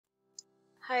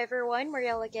Hi everyone,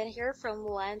 Marielle again here from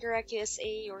Land Direct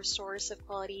USA, your source of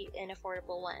quality and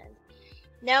affordable land.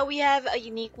 Now we have a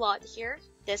unique lot here.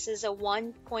 This is a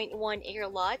 1.1 acre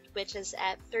lot which is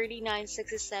at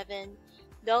 3967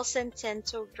 Del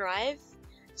Contento Drive,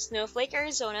 Snowflake,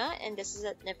 Arizona, and this is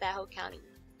at Navajo County.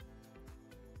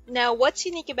 Now what's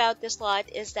unique about this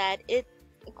lot is that it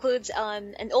includes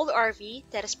an old RV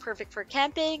that is perfect for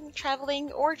camping,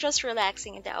 traveling, or just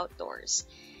relaxing in the outdoors.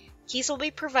 Keys will be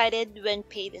provided when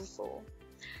paid in full.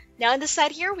 Now on the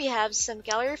side here we have some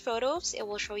gallery photos. It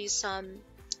will show you some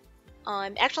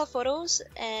actual photos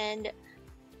and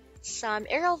some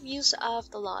aerial views of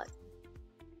the lot.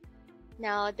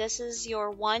 Now this is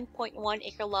your 1.1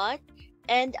 acre lot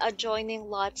and adjoining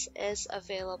lots is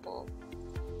available.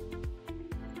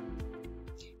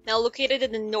 Now located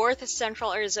in the north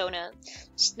central Arizona,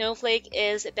 Snowflake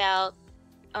is about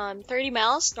 30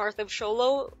 miles north of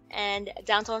Sholo, and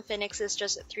downtown Phoenix is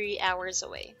just 3 hours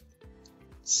away.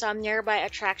 Some nearby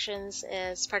attractions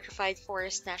is Petrified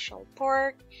Forest National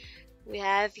Park. We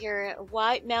have your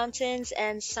White Mountains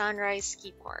and Sunrise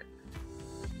Ski Park.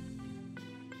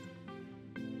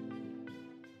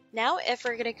 Now, if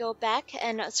we're gonna go back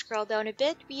and scroll down a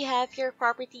bit, we have your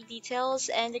property details,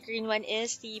 and the green one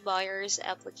is the buyer's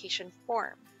application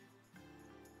form.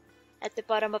 At the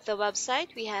bottom of the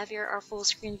website, we have here our full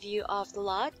screen view of the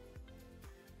lot.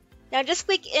 Now just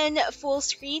click in full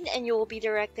screen and you will be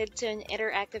directed to an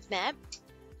interactive map.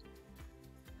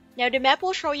 Now the map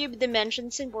will show you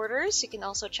dimensions and borders. You can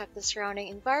also check the surrounding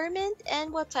environment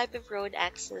and what type of road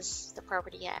access the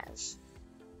property has.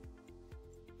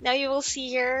 Now you will see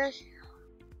here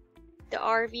the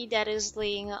RV that is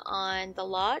laying on the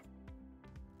lot.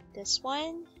 This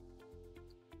one.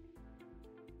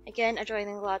 Again,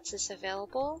 adjoining lots is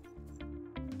available.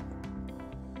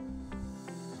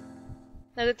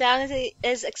 Now the town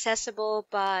is accessible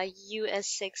by US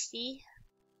 60,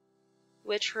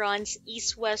 which runs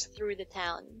east-west through the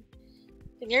town.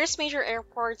 The nearest major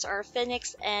airports are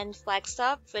Phoenix and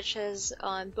Flagstaff, which is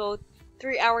on both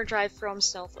 3-hour drive from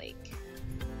Snowflake.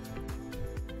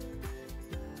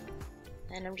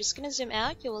 And I'm just gonna zoom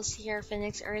out. You will see here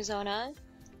Phoenix, Arizona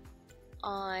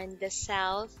on the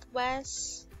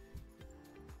southwest.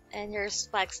 And here's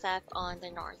Flagstaff on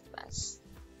the northwest.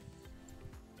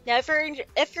 Now, if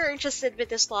you're interested with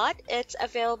this lot, it's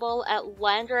available at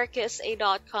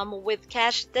landdirectusa.com with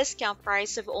cash discount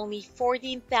price of only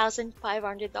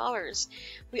 $14,500.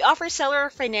 We offer seller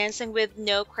financing with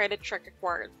no credit check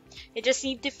required. You just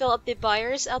need to fill up the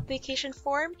buyer's application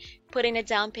form, put in a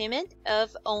down payment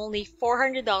of only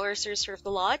 $400 to reserve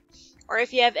the lot. Or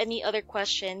if you have any other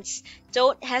questions,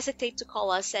 don't hesitate to call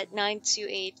us at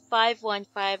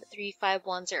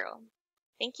 928-515-3510.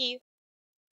 Thank you.